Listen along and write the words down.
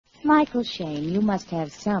Michael Shane, you must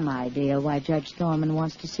have some idea why Judge Thorman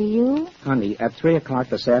wants to see you. Honey, at 3 o'clock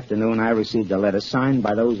this afternoon, I received a letter signed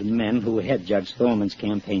by those men who head Judge Thorman's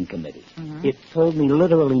campaign committee. Mm-hmm. It told me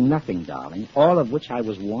literally nothing, darling, all of which I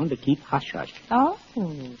was warned to keep hush-hush. Oh,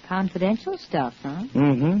 confidential stuff, huh?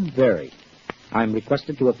 Mm-hmm, very. I'm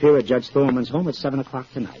requested to appear at Judge Thorman's home at 7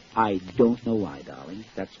 o'clock tonight. I don't know why, darling.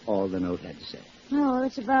 That's all the note had to say. Oh, well,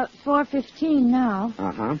 it's about 4:15 now.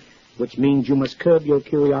 Uh-huh. Which means you must curb your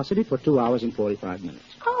curiosity for 2 hours and 45 minutes.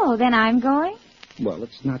 Oh, then I'm going? Well,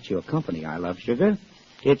 it's not your company I love, sugar.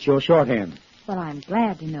 It's your shorthand. Well, I'm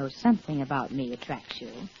glad to know something about me attracts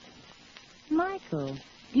you. Michael,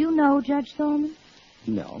 do you know Judge Thorman?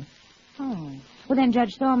 No. Oh. Well, then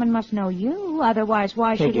Judge Thorman must know you. Otherwise,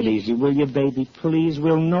 why should he... Take it easy, will you, baby? Please,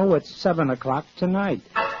 we'll know at 7 o'clock tonight.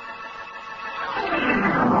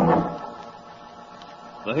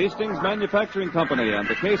 The Hastings Manufacturing Company and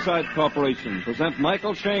the K-Side Corporation present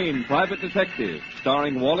Michael Shane, Private Detective,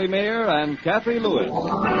 starring Wally Mayer and Kathy Lewis.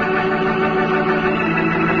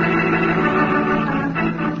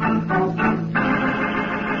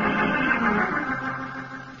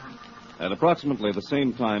 At approximately the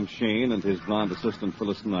same time, Shane and his blonde assistant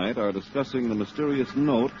Phyllis Knight are discussing the mysterious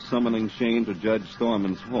note summoning Shane to Judge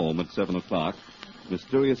Thorman's home at 7 o'clock.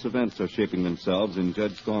 Mysterious events are shaping themselves in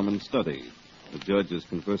Judge Thorman's study. The judge is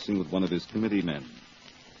conversing with one of his committee men.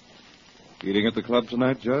 Eating at the club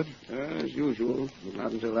tonight, Judge? As usual,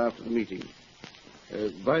 not until after the meeting.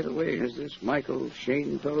 By the way, has this Michael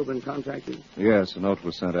Shane fellow been contacted? Yes, a note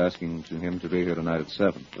was sent asking to him to be here tonight at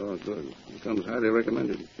 7. Oh, good. He comes highly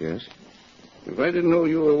recommended. Yes? If I didn't know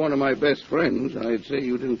you were one of my best friends, I'd say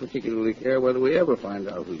you didn't particularly care whether we ever find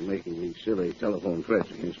out who's making these silly telephone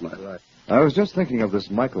threats against my life. I was just thinking of this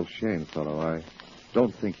Michael Shane fellow. I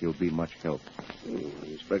don't think he'll be much help.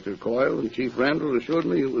 Inspector Coyle and Chief Randall assured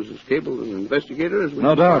me he was as capable an investigator as we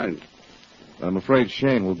No could doubt. find. I'm afraid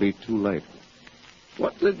Shane will be too late.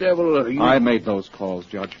 What the devil are you... I made those calls,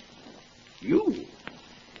 Judge. You?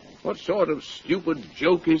 What sort of stupid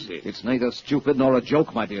joke is this? It's neither stupid nor a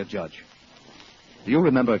joke, my dear Judge. Do you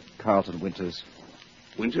remember Carlton Winters?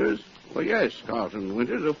 Winters? Well, yes, Carlton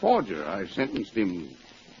Winters, a forger. I sentenced him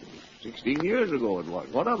 16 years ago it was.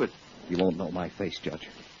 What of it? You won't know my face, Judge.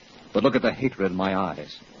 But look at the hatred in my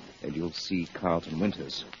eyes, and you'll see Carlton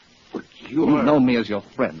Winters. But You've known me as your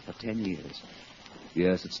friend for 10 years.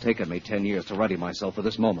 Yes, it's taken me 10 years to ready myself for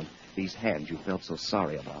this moment. These hands you felt so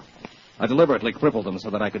sorry about. I deliberately crippled them so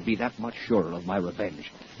that I could be that much surer of my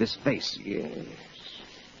revenge. This face. Yes.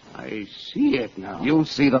 I see it now. You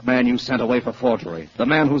see the man you sent away for forgery. The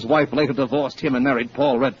man whose wife later divorced him and married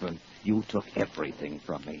Paul Redfern. You took everything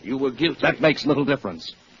from me. You were guilty. That makes little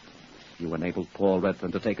difference. You enabled Paul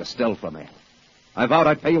Redfern to take Estelle from me. I vowed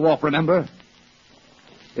I'd pay you off, remember?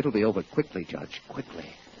 It'll be over quickly, Judge, quickly.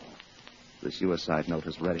 The suicide note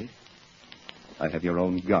is ready. I have your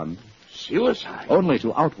own gun. Suicide? Only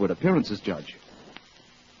to outward appearances, Judge.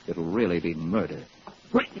 It'll really be murder.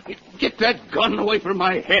 Wait, get that gun away from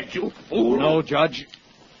my head, you fool. No, Judge.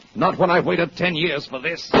 Not when I've waited 10 years for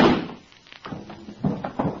this.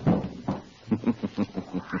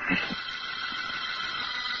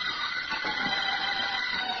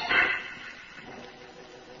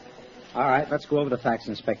 All right, let's go over the facts,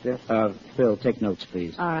 Inspector. Phil, take notes,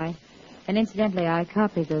 please. All right. And incidentally, I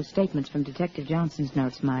copied those statements from Detective Johnson's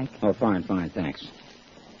notes, Mike. Oh, fine, thanks.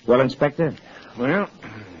 Well, Inspector? Well,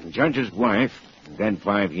 the judge's wife, dead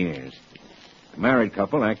 5 years. The married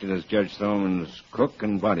couple acted as Judge Thorman's cook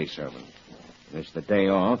and body servant. It's the day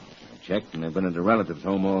off. I checked, and they've been at a relative's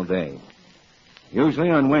home all day.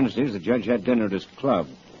 Usually on Wednesdays, the judge had dinner at his club.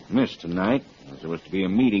 Missed tonight. There was to be a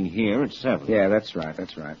meeting here at 7. Yeah, that's right.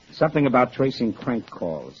 Something about tracing crank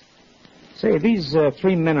calls. Say, these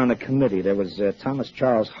 3 men on the committee, there was Thomas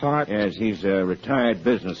Charles Hart. Yes, he's a retired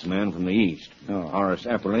businessman from the East. Oh. Horace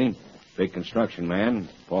Epperly, big construction man.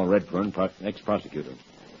 Paul Redfern, ex-prosecutor.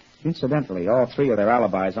 Incidentally, all 3 of their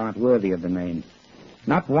alibis aren't worthy of the name.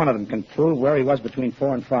 Not one of them can prove where he was between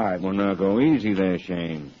 4 and 5. Well, now, go easy there,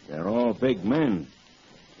 Shane. They're all big men.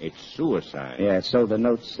 It's suicide. Yeah, so the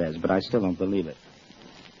note says, but I still don't believe it.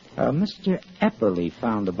 Mr. Epperly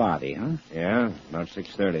found the body, huh? Yeah, about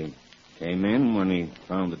 6:30. Came in when he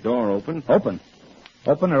found the door open. Open?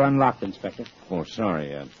 Open or unlocked, Inspector? Oh,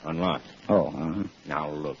 sorry, unlocked. Oh, uh-huh. Now,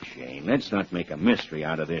 look, Shane, let's not make a mystery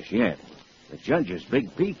out of this yet. The judge is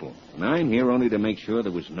big people, and I'm here only to make sure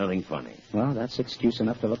there was nothing funny. Well, that's excuse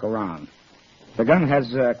enough to look around. The gun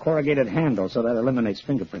has a corrugated handle, so that eliminates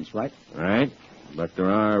fingerprints, right? Right. But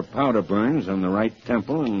there are powder burns on the right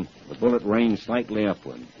temple, and the bullet ranged slightly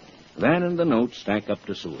upward. That and the note stack up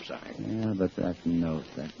to suicide. Yeah, but that note...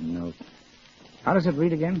 How does it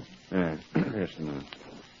read again? Just a minute.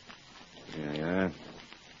 Yeah.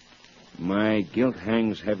 My guilt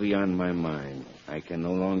hangs heavy on my mind. I can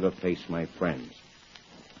no longer face my friends.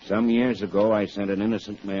 Some years ago, I sent an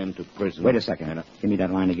innocent man to prison. Wait a second. Give me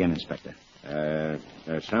that line again, Inspector.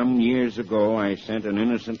 Some years ago, I sent an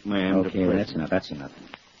innocent man to prison. Okay, that's enough.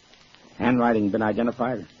 Handwriting been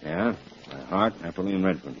identified? Yeah, by Hart, Epperly, and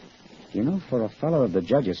Redford. You know, for a fellow of the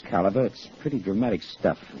judge's caliber, it's pretty dramatic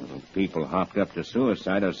stuff. Well, people hopped up to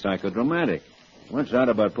suicide are psychodramatic. What's that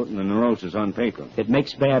about putting the neurosis on paper? It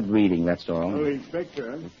makes bad reading, that's all. Oh,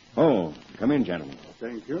 Inspector. Oh, come in, gentlemen.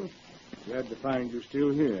 Thank you. Glad to find you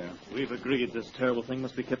still here. We've agreed this terrible thing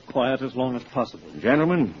must be kept quiet as long as possible.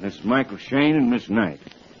 Gentlemen, this is Michael Shane and Miss Knight.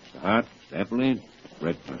 Mr. Hart, Epperly,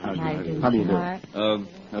 Redford. How do you do?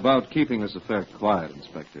 About keeping this affair quiet,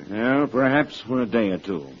 Inspector. Well, perhaps for a day or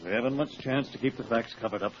two. We haven't much chance to keep the facts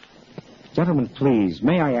covered up. Gentlemen, please,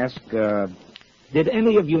 may I ask, did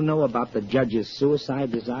any of you know about the judge's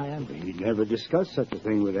suicide desire? He never discussed such a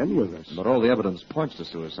thing with any of us. But all the evidence points to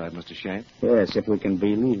suicide, Mr. Shane. Yes, if we can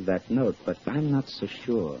believe that note, but I'm not so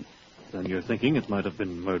sure. Then you're thinking it might have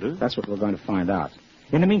been murder? That's what we're going to find out.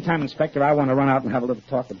 In the meantime, Inspector, I want to run out and have a little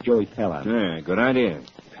talk with Joey Peller. Yeah, good idea.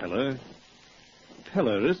 Peller?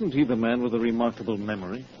 Peller, isn't he the man with a remarkable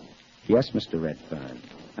memory? Yes, Mr. Redfern.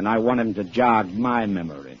 And I want him to jog my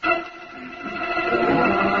memory.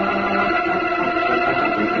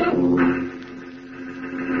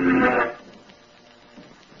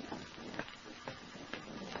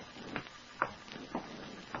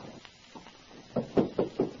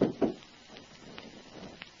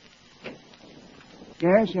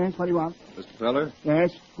 Yes, what do you want? Mr. Feller,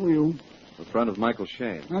 Yes, who are you? a friend of Michael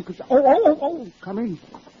Shane. Come in.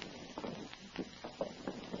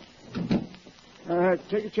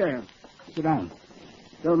 Take a chair. Sit down.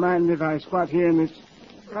 Don't mind if I squat here, Miss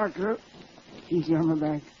Parker. Easy on my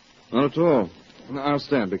back. Not at all. I'll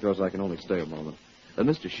stand because I can only stay a moment.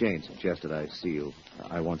 Mr. Shane suggested I see you.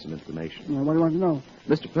 I want some information. Now, what do you want to know?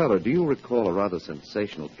 Mr. Feller, do you recall a rather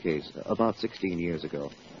sensational case about 16 years ago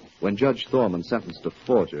when Judge Thorman sentenced a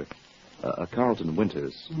forger, a Carlton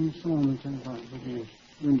Winters? Winters.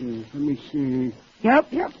 Let me see.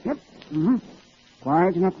 Yep. Mm-hmm.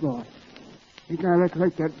 Quiet and uproar. I think I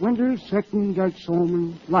recollect that Winters second Judge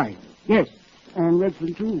Thorman's life. Yes, and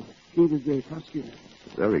Redford, too. He was the prosecutor.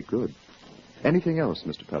 Very good. Anything else,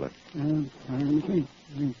 Mr. Feller? Let me think.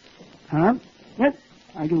 Huh? Yes,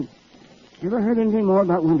 I do. Never heard anything more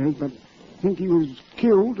about Winters, but I think he was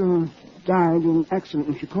killed or died in an accident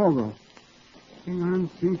in Chicago. I'm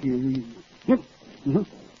thinking. Yep. Mm-hmm.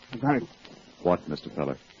 I got it. What, Mr.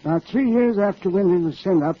 Feller? About 3 years after Winters was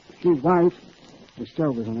sent up, his wife,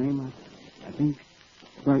 Estelle was her name, I think.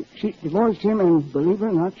 Well, she divorced him, and believe it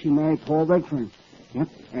or not, she married Paul Redfern. Yep.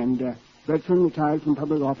 And Redfern retired from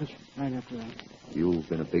public office right after that. You've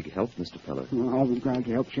been a big help, Mr. Feller. I'm always glad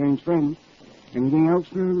to help Shane's friends. Anything else,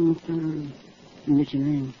 Mr. You get your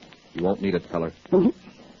name. You won't need it, Feller.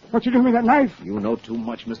 What you doing with that knife? You know too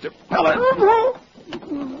much, Mr. Feller.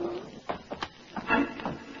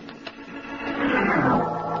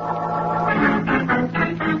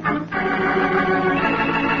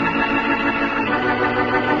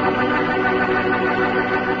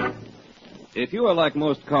 If you are like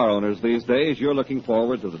most car owners these days, you're looking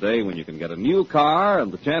forward to the day when you can get a new car,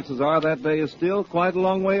 and the chances are that day is still quite a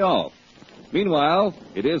long way off. Meanwhile,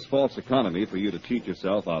 it is false economy for you to cheat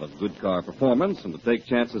yourself out of good car performance and to take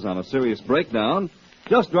chances on a serious breakdown.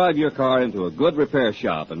 Just drive your car into a good repair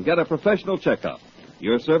shop and get a professional checkup.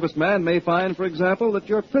 Your serviceman may find, for example, that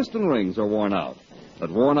your piston rings are worn out.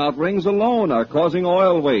 But worn-out rings alone are causing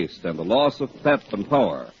oil waste and the loss of pep and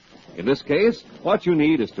power. In this case, what you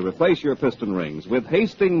need is to replace your piston rings with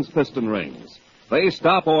Hastings piston rings. They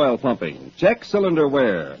stop oil pumping, check cylinder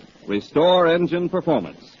wear, restore engine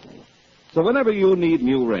performance. So whenever you need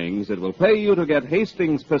new rings, it will pay you to get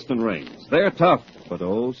Hastings piston rings. They're tough, but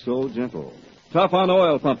oh so gentle. Tough on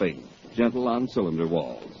oil pumping, gentle on cylinder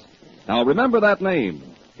walls. Now remember that name,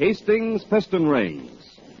 Hastings piston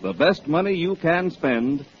rings. The best money you can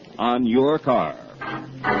spend on your car.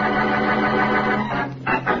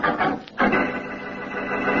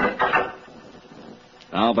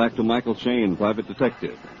 Now back to Michael Shane, private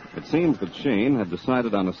detective. It seems that Shane had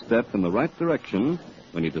decided on a step in the right direction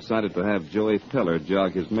when he decided to have Joey Peller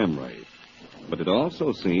jog his memory. But it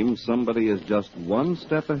also seems somebody is just one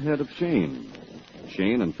step ahead of Shane.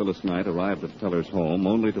 Shane and Phyllis Knight arrived at Peller's home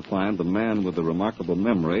only to find the man with the remarkable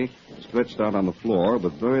memory stretched out on the floor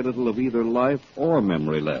with very little of either life or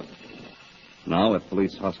memory left. Now at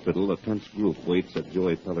Police Hospital, a tense group waits at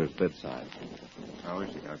Joey Peller's bedside. How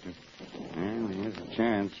is he, Doctor? Well, he has a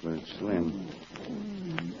chance, but it's slim.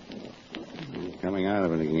 coming out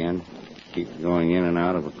of it again. Keeps going in and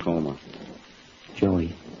out of a coma.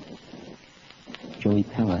 Joey. Joey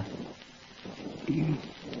Peller. Yes.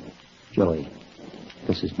 Joey,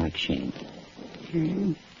 this is Mike Shane.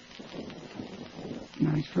 Shane?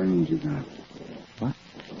 Nice friends you got. What?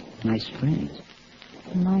 Nice friends.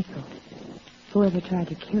 Michael, whoever tried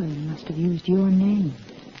to kill him must have used your name.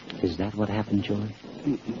 Is that what happened, Joey?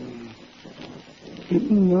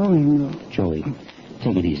 Didn't know him, though. Joey,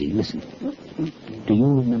 take it easy. Listen. Do you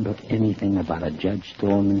remember anything about a Judge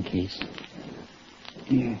Thorman case?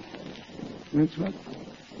 Yeah. That's what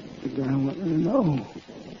the guy wanted to know.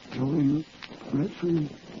 Told him Redfern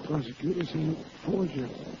prosecutor said forger.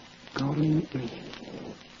 Called him at the...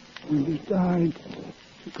 When he died,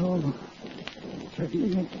 he called him.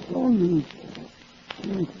 Checking at Thorman.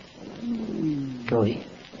 Joey.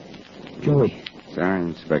 Joey. Sorry,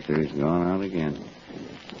 Inspector. He's gone out again.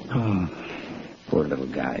 Oh, poor little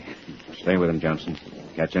guy. Stay with him, Johnson.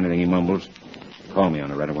 Catch anything he mumbles, call me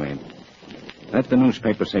on it right away. Let the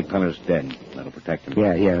newspaper say Peller's dead. That'll protect him.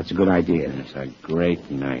 Yeah, that's a good idea. It's a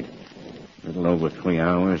great night. A little over 3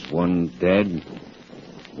 hours, one dead,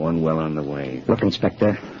 one well on the way. Look,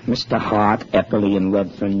 Inspector, Mr. Hart, Epperly, and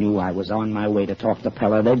Redfern knew I was on my way to talk to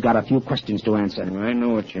Peller. They've got a few questions to answer. I know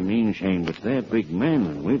what you mean, Shane, but they're big men,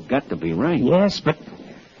 and we've got to be right. Yes, but...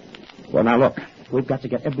 Well, now, look. We've got to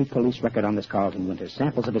get every police record on this Carlton Winters.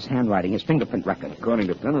 Samples of his handwriting, his fingerprint record. According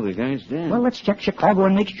to Peller, the guy's dead. Well, let's check Chicago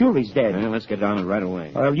and make sure he's dead. Well, let's get on it right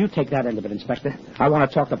away. Well, you take that end of it, Inspector. I want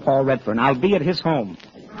to talk to Paul Redfern. I'll be at his home.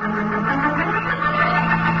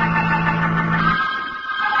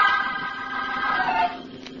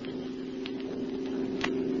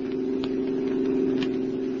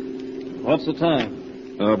 What's the time?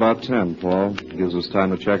 About 10, Paul. Gives us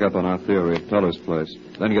time to check up on our theory at Peller's place.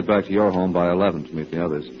 Then get back to your home by 11 to meet the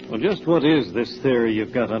others. Well, just what is this theory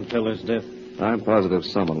you've got on Peller's death? I'm positive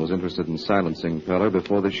someone was interested in silencing Peller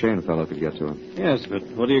before the Shane fellow could get to him. Yes, but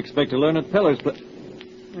what do you expect to learn at Peller's place?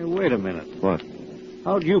 Hey, wait a minute. What?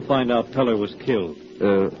 How'd you find out Peller was killed?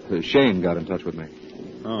 Shane got in touch with me.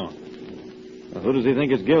 Oh. Well, who does he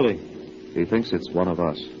think is guilty? He thinks it's one of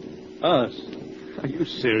us. Us? Are you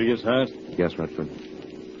serious, Hart? Yes, Redfern.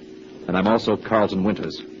 And I'm also Carlton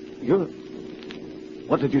Winters. You're...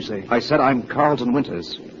 What did you say? I said I'm Carlton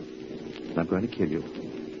Winters. And I'm going to kill you.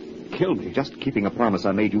 Kill me? Just keeping a promise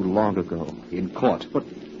I made you long ago in court. But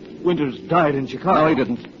Winters died in Chicago. No, he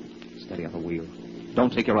didn't. Steady on the wheel.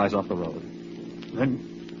 Don't take your eyes off the road.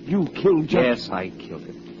 Then you killed Judge... Yes, I killed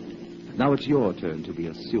him. Now it's your turn to be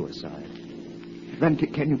a suicide. Then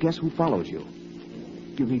can you guess who follows you?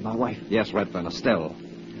 You mean my wife? Yes, Redfern, Estelle.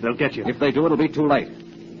 They'll get you. If they do, it'll be too late.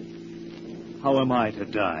 How am I to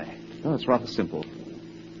die? Oh, it's rather simple.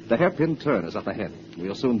 The hairpin turn is up ahead.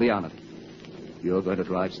 We'll soon be on it. You're going to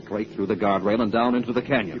drive straight through the guardrail and down into the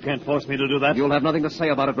canyon. You can't force me to do that. You'll have nothing to say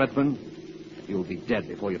about it, Redfern. You'll be dead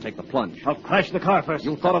before you take the plunge. I'll crash the car first.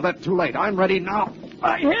 You thought of that too late. I'm ready now.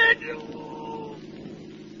 I hit you!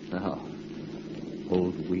 Now,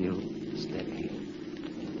 hold the wheel steady.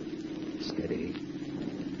 Steady.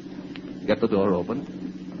 Get the door open.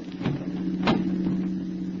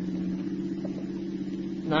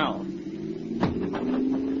 Now.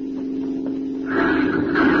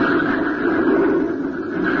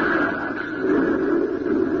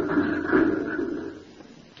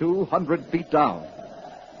 $200 down.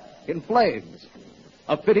 In flames.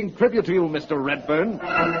 A fitting tribute to you, Mr. Redfern.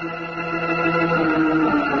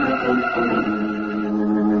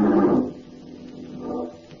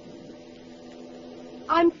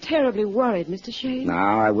 I'm terribly worried, Mr. Shane. No,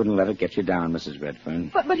 I wouldn't let it get you down, Mrs.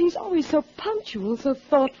 Redfern. But he's always so punctual, so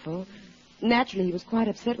thoughtful. Naturally, he was quite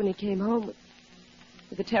upset when he came home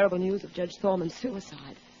with the terrible news of Judge Thorman's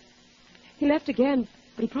suicide. He left again,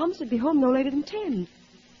 but he promised to be home no later than 10.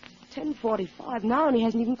 10:45 now, and he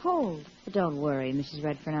hasn't even called. But don't worry, Mrs.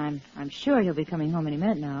 Redfern. I'm sure he'll be coming home any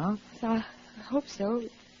minute now. So I hope so.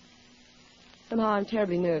 Somehow I'm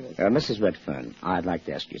terribly nervous. Mrs. Redfern, I'd like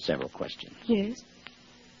to ask you several questions. Yes?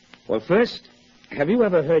 Well, first, have you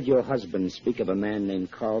ever heard your husband speak of a man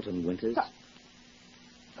named Carlton Winters?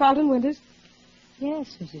 Carlton Winters?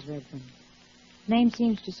 Yes, Mrs. Redfern. Name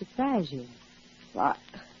seems to surprise you. Well,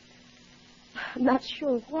 I'm not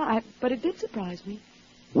sure why, but it did surprise me.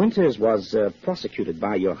 Winters was prosecuted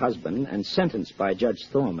by your husband and sentenced by Judge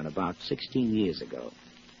Thorman about 16 years ago.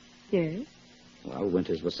 Yes? Well,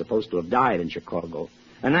 Winters was supposed to have died in Chicago.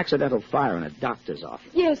 An accidental fire in a doctor's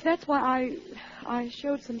office. Yes, that's why I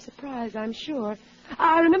showed some surprise, I'm sure.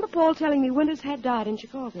 I remember Paul telling me Winters had died in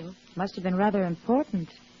Chicago. Must have been rather important.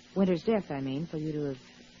 Winters' death, I mean, for you to have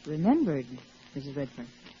remembered, Mrs. Redfern.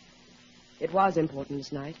 It was important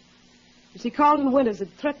this night. You see, Carlton Winters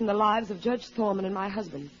had threatened the lives of Judge Thorman and my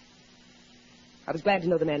husband. I was glad to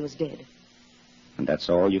know the man was dead. And that's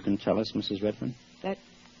all you can tell us, Mrs. Redfern?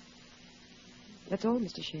 That's all,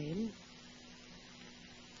 Mr. Shane.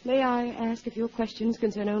 May I ask if your questions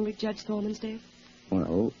concern only Judge Thorman's death?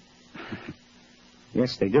 Well,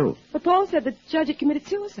 yes, they do. But Paul said the judge had committed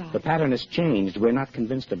suicide. The pattern has changed. We're not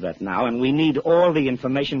convinced of that now, and we need all the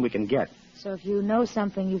information we can get. So if you know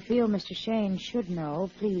something you feel Mr. Shane should know,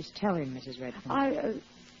 please tell him, Mrs. Redfern.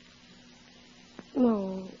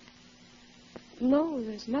 No,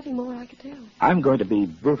 there's nothing more I could tell. I'm going to be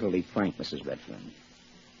brutally frank, Mrs. Redfern.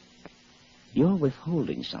 You're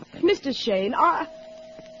withholding something. Mr. Shane,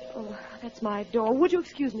 Oh, that's my door. Would you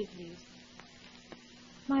excuse me, please?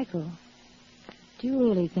 Michael, do you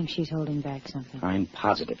really think she's holding back something? I'm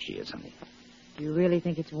positive she is, honey. Do you really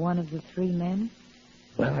think it's one of the three men?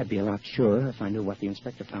 Well, I'd be a lot surer if I knew what the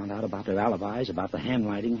inspector found out about their alibis, about the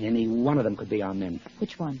handwriting. Any one of them could be our men.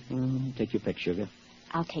 Which one? Take your pick, sugar.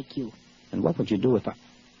 I'll take you. And what would you do if I...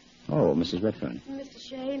 Oh, Mrs. Redfern. Mr.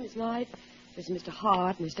 Shane, Miss Knight, there's Mr.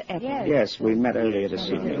 Hart, Mr. Epple. Yes, we met earlier this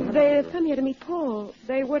evening. They've come here to meet Paul.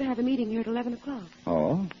 They were to have a meeting here at 11 o'clock.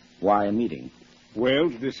 Oh? Why a meeting? Well,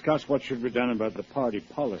 to discuss what should be done about the party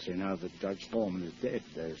policy now that Judge Thorman is dead.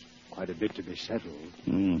 There's quite a bit to be settled.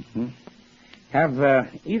 Mm-hmm. Have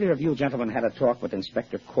either of you gentlemen had a talk with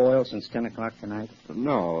Inspector Coyle since 10 o'clock tonight?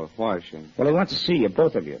 No. Why, Shane? Well, he wants to see you,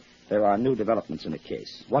 both of you. There are new developments in the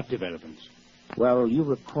case. What developments? Well, you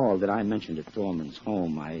recall that I mentioned at Thorman's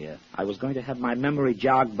home I was going to have my memory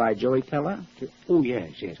jogged by Joey Peller? Oh,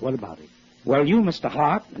 yes. What about it? Well, you, Mr.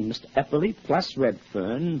 Hart, and Mr. Eppley, plus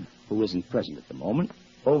Redfern, who isn't present at the moment,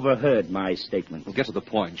 overheard my statement. Well, get to the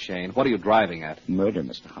point, Shane. What are you driving at? Murder,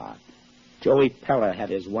 Mr. Hart. Joey Peller had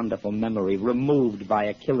his wonderful memory removed by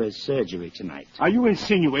a killer's surgery tonight. Are you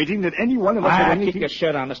insinuating that any one of us had anything... Keep your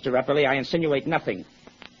shirt on, Mr. Eppley. I insinuate nothing.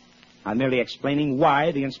 I'm merely explaining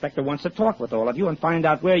why the inspector wants to talk with all of you and find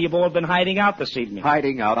out where you've all been hiding out this evening.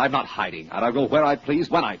 Hiding out? I'm not hiding out. I'll go where I please,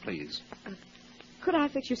 when I please. Could I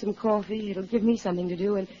fix you some coffee? It'll give me something to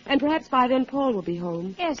do, and perhaps by then Paul will be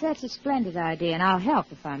home. Yes, that's a splendid idea, and I'll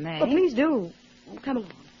help if I may. Well, please do. Come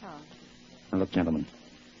along. Now, look, gentlemen,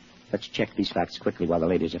 let's check these facts quickly while the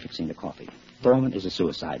ladies are fixing the coffee. Thorman is a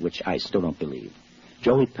suicide, which I still don't believe.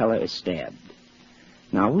 Joey Peller is stabbed.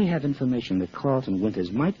 Now, we have information that Carlton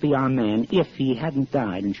Winters might be our man if he hadn't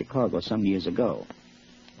died in Chicago some years ago.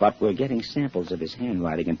 But we're getting samples of his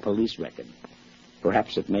handwriting and police record.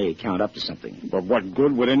 Perhaps it may count up to something. But what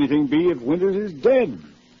good would anything be if Winters is dead?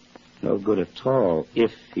 No good at all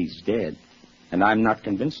if he's dead. And I'm not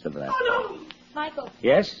convinced of that. Oh, no! Michael.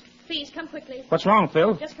 Yes? Please, come quickly. What's wrong,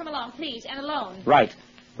 Phil? Just come along, please, and alone. Right.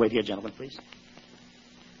 Wait here, gentlemen, please.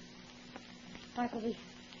 Michael,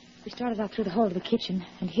 we started out through the hall to the kitchen,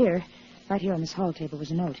 and here, right here on this hall table,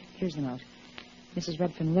 was a note. Here's the note. Mrs.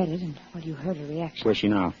 Redfern read it, and, well, you heard her reaction. Where's she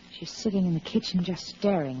now? She's sitting in the kitchen just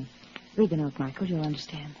staring. Read the note, Michael. You'll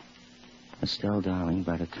understand. Estelle, darling,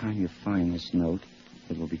 by the time you find this note,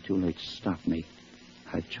 it will be too late to stop me.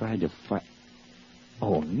 I've tried to fight...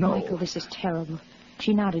 Oh, no. Michael, this is terrible.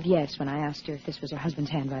 She nodded yes when I asked her if this was her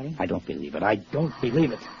husband's handwriting. I don't believe it. I don't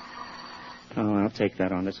believe it. Oh, I'll take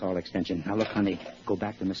that on this hall extension. Now, look, honey, go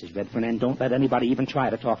back to Mrs. Redfern and don't let anybody even try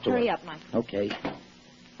to talk to her. Hurry up, Michael. Okay.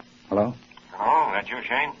 Hello? Hello, that you,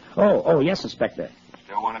 Shane? Oh, yes, Inspector.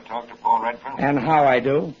 Still want to talk to Paul Redfern? And how I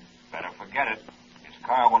do? Better forget it. His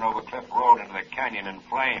car went over Cliff Road into the canyon in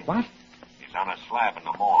flames. What? He's on a slab in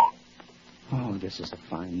the mall. Oh, this is a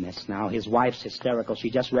fine mess now. His wife's hysterical. She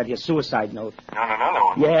just read his suicide note. On another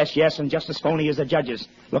one? Yes, and just as phony as the judges.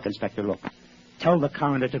 Look, Inspector, look. Tell the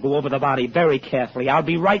coroner to go over the body very carefully. I'll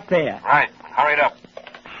be right there. Right. Hurry it up.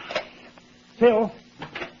 Phil,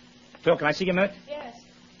 can I see you a minute? Yes.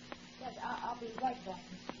 I'll be right back,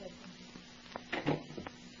 Mr. Redfern.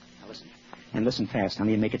 Now, listen. And listen fast,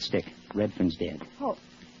 honey, and make it stick. Redfern's dead. Oh,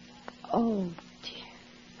 dear.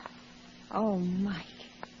 Oh, Mike.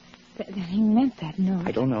 He meant that note.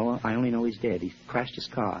 I don't know. I only know he's dead. He crashed his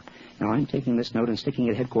car. Now, I'm taking this note and sticking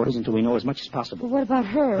it at headquarters until we know as much as possible. Well, what about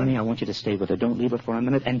her? Honey, I want you to stay with her. Don't leave her for a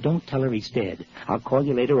minute, and don't tell her he's dead. I'll call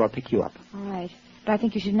you later or pick you up. All right. But I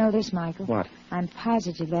think you should know this, Michael. What? I'm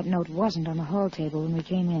positive that note wasn't on the hall table when we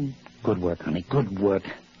came in. Good work, honey. Good work.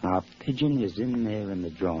 Our pigeon is in there in the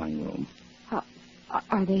drawing room.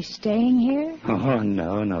 Are they staying here? Oh,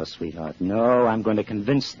 no, sweetheart. No, I'm going to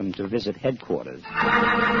convince them to visit headquarters.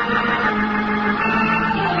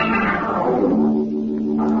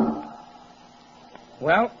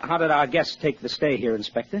 Well, how did our guests take the stay here,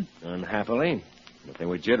 Inspector? Unhappily. But they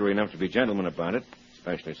were jittery enough to be gentlemen about it,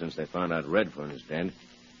 especially since they found out Redfern is dead.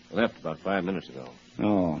 They left about 5 minutes ago.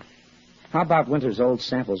 Oh. How about Winter's old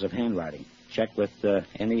samples of handwriting? Check with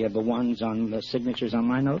any of the ones on the signatures on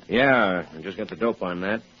my note? Yeah, I just got the dope on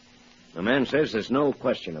that. The man says there's no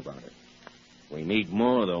question about it. We need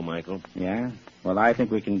more, though, Michael. Yeah? Well, I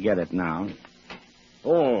think we can get it now.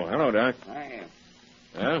 Oh, hello, Doc. Hiya.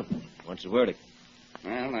 Well, what's the verdict?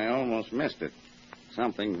 Well, I almost missed it.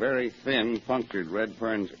 Something very thin punctured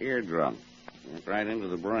Redfern's eardrum. Went right into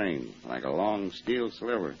the brain, like a long steel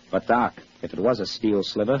sliver. But, Doc, if it was a steel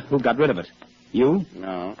sliver, who got rid of it? You?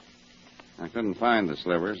 No. I couldn't find the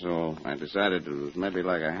sliver, so I decided it was maybe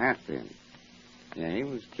like a hat pin. Yeah, he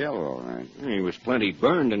was killed, all right. He was plenty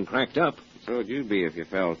burned and cracked up. So would you be if you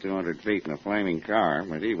fell 200 feet in a flaming car,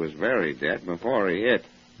 but he was very dead before he hit.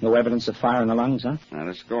 No evidence of fire in the lungs, huh? Not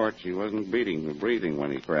a scorch. He wasn't breathing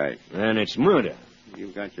when he crashed. Then it's murder.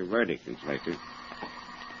 You've got your verdict, Inspector.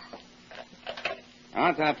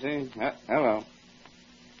 Autopsy. Hello.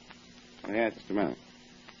 Oh, yeah, just a minute.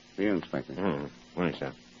 For you, Inspector. Oh, thanks,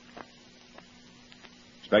 sir.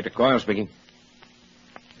 Inspector Coyle speaking.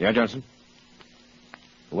 Yeah, Johnson?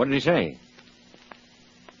 What did he say?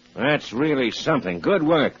 That's really something. Good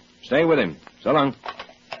work. Stay with him. So long.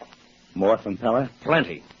 More from Peller?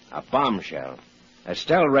 Plenty. A bombshell.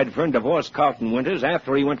 Estelle Redfern divorced Carlton Winters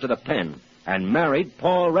after he went to the pen and married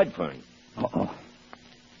Paul Redfern. Uh-oh.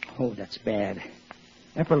 Oh, that's bad.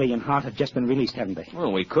 Epperly and Hart have just been released, haven't they?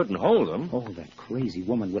 Well, we couldn't hold them. Oh, that crazy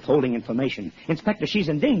woman withholding information. Inspector, she's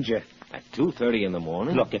in danger. At 2:30 in the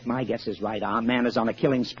morning? Look, if my guess is right, our man is on a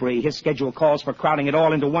killing spree. His schedule calls for crowding it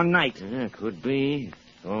all into one night. Yeah, could be.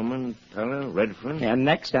 Thorman, Peller, Redfern. And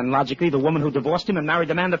next, and logically, the woman who divorced him and married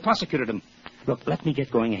the man that prosecuted him. Look, let me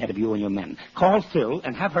get going ahead of you and your men. Call Phil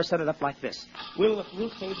and have her set it up like this. We'll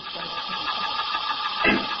say the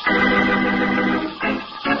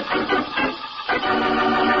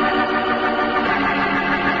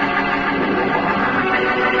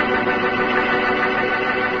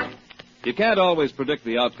You can't always predict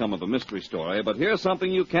the outcome of a mystery story, but here's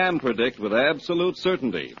something you can predict with absolute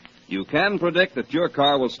certainty. You can predict that your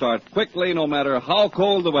car will start quickly no matter how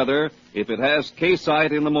cold the weather if it has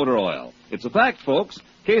K-Site in the motor oil. It's a fact, folks.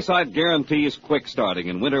 K-Site guarantees quick starting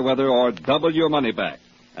in winter weather or double your money back.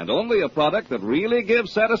 And only a product that really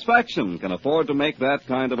gives satisfaction can afford to make that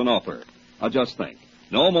kind of an offer. Now just think.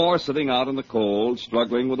 No more sitting out in the cold,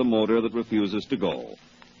 struggling with a motor that refuses to go.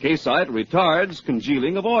 K-Site retards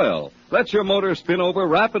congealing of oil, lets your motor spin over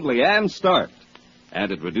rapidly and start.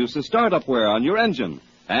 And it reduces startup wear on your engine,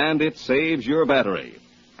 and it saves your battery.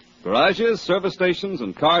 Garages, service stations,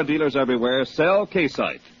 and car dealers everywhere sell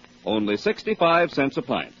K-Site, only 65 cents a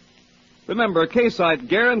pint. Remember, K-Site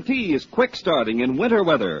guarantees quick starting in winter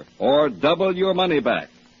weather or double your money back.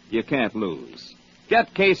 You can't lose.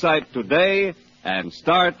 Get K-Site today and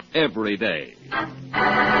start every day.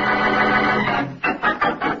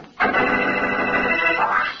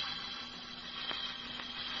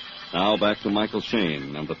 Now back to Michael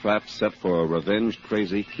Shayne and the trap set for a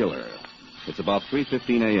revenge-crazy killer. It's about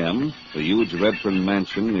 3:15 a.m. The huge Redfern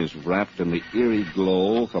mansion is wrapped in the eerie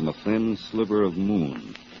glow from a thin sliver of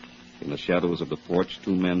moon. In the shadows of the porch,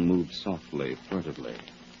 two men moved softly, furtively.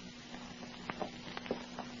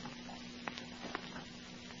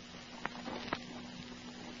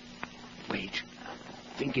 Wait.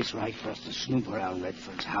 Think it's right for us to snoop around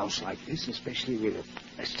Redfern's house like this, especially with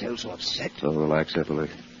Estelle so upset? So relax, Epperly.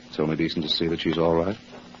 It's only decent to see that she's all right.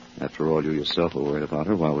 After all, you yourself were worried about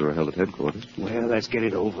her while we were held at headquarters. Well, let's get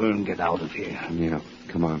it over and get out of here. Yeah,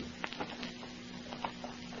 come on.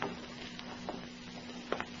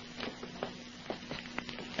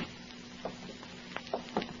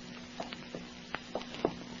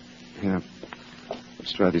 Yeah.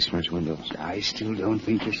 Let's try these French windows. I still don't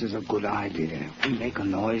think this is a good idea. If we make a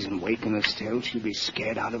noise and waken Estelle, she'll be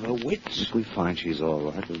scared out of her wits. If we find she's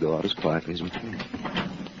all right, we'll go out as quietly as we can.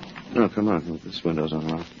 No, come on. This window's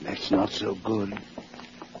unlocked. That's not so good.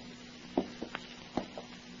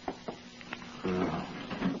 Oh.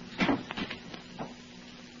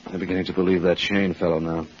 I'm beginning to believe that Shayne fellow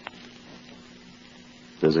now.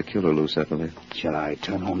 There's a killer loose, Epperly. Shall I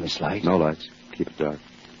turn on this light? No lights. Keep it dark.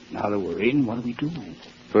 Now that we're in, what do we do?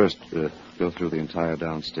 First, go through the entire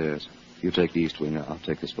downstairs. You take the east wing, I'll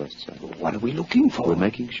take this west side. What are we looking for? We're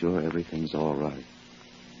making sure everything's all right.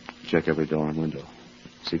 Check every door and window.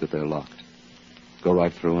 See that they're locked. Go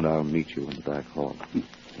right through and I'll meet you in the back hall.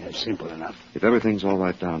 Yeah, simple enough. If everything's all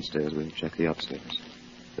right downstairs, we'll check the upstairs.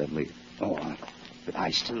 Then leave. All right. But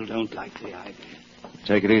I still don't like the idea.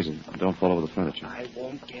 Take it easy. Don't fall over the furniture. I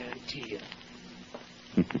won't guarantee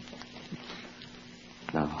it.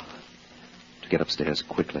 Now, to get upstairs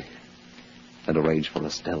quickly and arrange for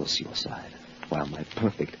Estelle's suicide while my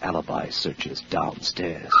perfect alibi searches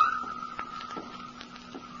downstairs.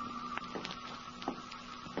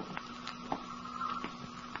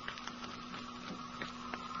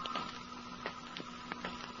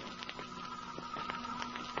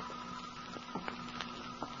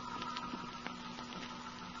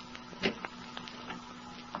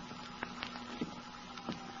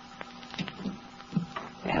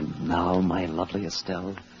 Well, my lovely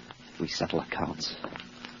Estelle, we settle accounts.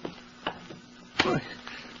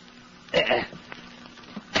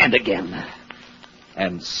 And again.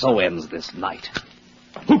 And so ends this night.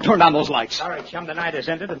 Who turned on those lights? Sorry, chum, the night has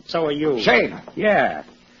ended, and so are you. Shane! Yeah.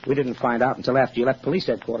 We didn't find out until after you left police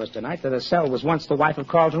headquarters tonight that Estelle was once the wife of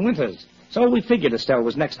Carlton Winters. So we figured Estelle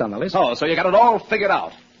was next on the list. Oh, so you got it all figured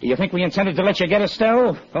out. Do you think we intended to let you get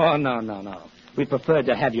Estelle? Oh, no. We preferred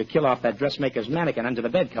to have you kill off that dressmaker's mannequin under the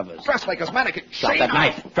bed covers. Dressmaker's mannequin. Drop that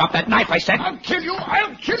knife. Drop that knife, I said. I'll kill you.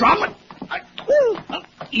 Drop it.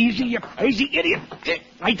 Easy, you crazy idiot.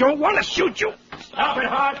 I don't want to shoot you. Stop it,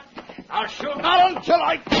 Hart. I'll shoot. Not until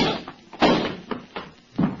I...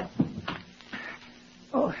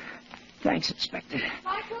 Oh, thanks, Inspector.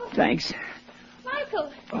 Michael? Thanks.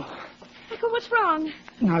 Michael? Oh, Michael, what's wrong?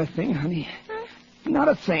 not a thing, honey. Huh? Not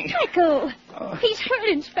a thing. Michael! Oh. He's hurt,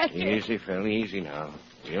 Inspector. Easy, Phil, easy now.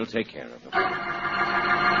 We'll take care of him.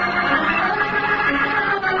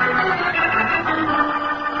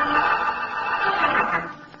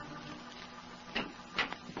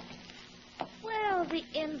 Well, the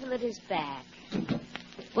invalid is back.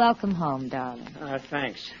 Welcome home, darling.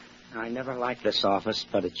 Thanks. I never liked this office,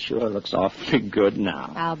 but it sure looks awfully good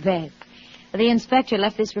now. I'll bet. The inspector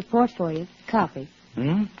left this report for you. Copy.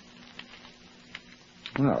 Hmm?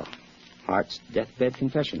 Well, Hart's deathbed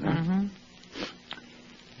confession, huh? Mm-hmm.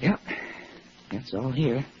 Yeah. That's all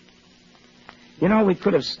here. You know, we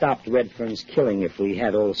could have stopped Redfern's killing if we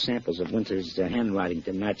had old samples of Winter's handwriting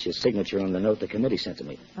to match his signature on the note the committee sent to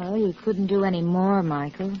me. Oh, you couldn't do any more,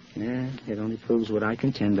 Michael. Yeah, it only proves what I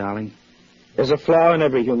contend, darling. There's a flaw in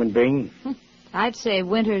every human being. I'd say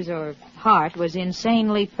Winters or Hart was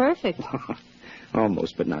insanely perfect.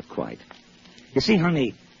 Almost, but not quite. You see,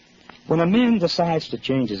 honey, when a man decides to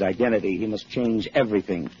change his identity, he must change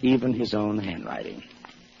everything, even his own handwriting.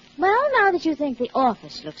 Well, now that you think the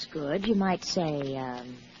office looks good, you might say,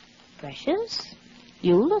 Precious,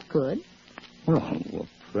 you look good. Oh, well,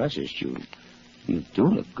 Precious, you do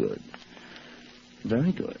look good.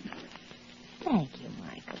 Very good. Thank you,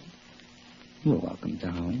 Michael. You're welcome,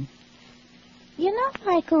 darling. You know,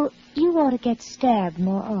 Michael, you ought to get stabbed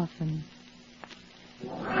more often.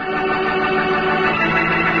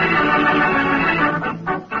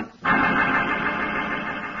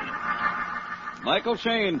 Michael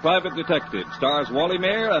Shane, Private Detective, stars Wally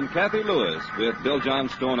Mayer and Kathy Lewis, with Bill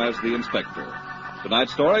Johnstone as the inspector.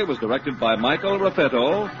 Tonight's story was directed by Michael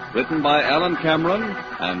Raffetto, written by Alan Cameron,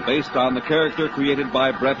 and based on the character created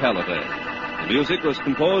by Brett Halliday. The music was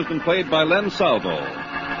composed and played by Len Salvo.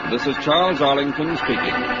 And this is Charles Arlington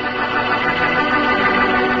speaking.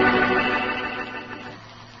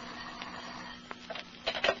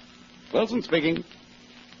 Wilson speaking.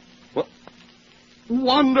 What?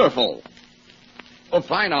 Wonderful. Oh,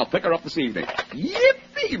 fine. I'll pick her up this evening.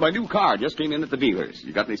 Yippee! My new car just came in at the dealer's.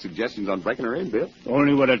 You got any suggestions on breaking her in, Bill?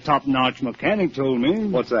 Only what a top-notch mechanic told me.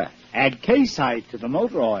 What's that? Add K-Site to the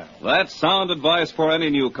motor oil. That's sound advice for any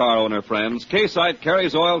new car owner, friends. K-Site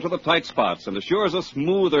carries oil to the tight spots and assures a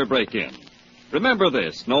smoother break-in. Remember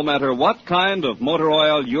this, no matter what kind of motor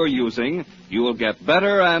oil you're using, you will get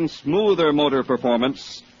better and smoother motor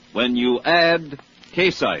performance when you add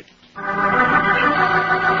K-Site.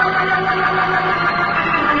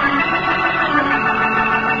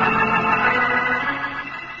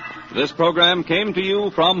 This program came to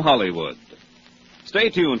you from Hollywood. Stay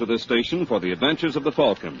tuned to this station for the adventures of the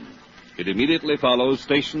Falcon. It immediately follows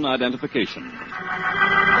station identification.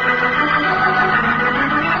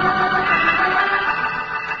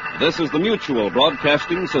 This is the Mutual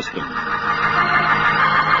Broadcasting System.